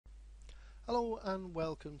Hello and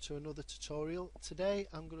welcome to another tutorial. Today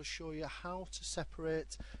I'm going to show you how to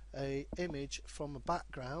separate an image from a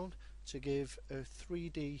background to give a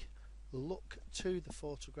 3D look to the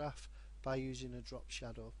photograph by using a drop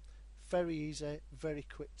shadow. Very easy, very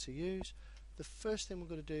quick to use. The first thing we're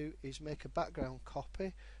going to do is make a background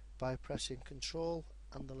copy by pressing Ctrl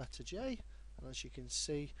and the letter J, and as you can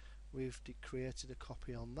see we've created a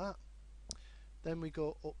copy on that. Then we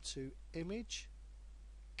go up to Image,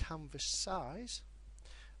 Canvas Size,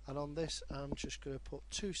 and on this I'm just going to put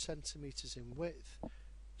 2 centimeters in width,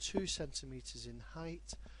 2 centimeters in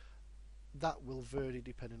height. That will vary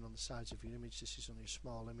depending on the size of your image. This is only a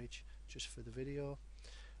small image just for the video.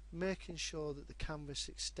 Making sure that the canvas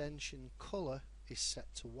extension color is set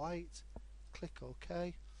to white. Click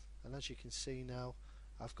OK, and as you can see now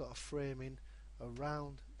I've got a framing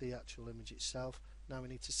around the actual image itself. Now we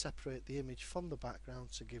need to separate the image from the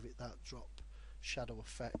background to give it that drop shadow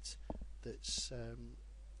effect that's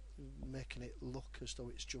making it look as though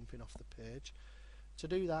it's jumping off the page. To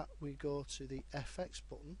do that we go to the FX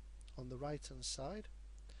button on the right hand side,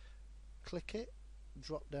 click it,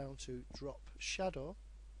 drop down to drop shadow.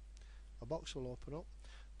 A box will open up.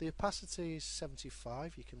 The opacity is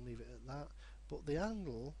 75, you can leave it at that, but the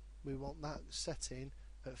angle we want that setting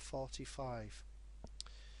at 45.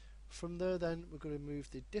 From there then we're going to move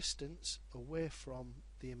the distance away from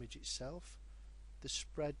the image itself, the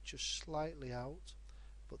spread just slightly out,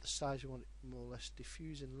 but the size we want it more or less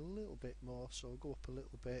diffusing a little bit more, so I'll go up a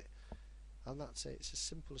little bit, and that's it. It's as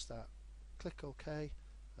simple as that. Click OK,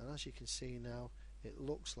 and as you can see now it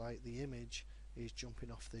looks like the image is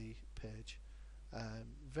jumping off the page.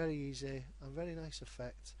 Very easy and very nice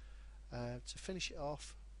effect. To finish it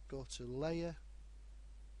off, go to Layer,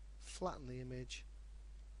 flatten the image,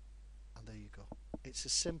 and there you go. It's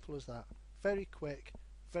as simple as that. Very quick,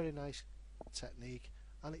 very nice technique,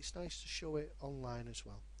 and it's nice to show it online as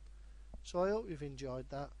well. So I hope you've enjoyed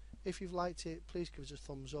that. If you've liked it, please give us a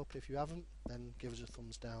thumbs up. If you haven't, then give us a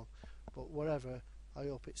thumbs down. But whatever, I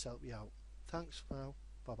hope it's helped you out. Thanks for now.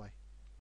 Bye bye.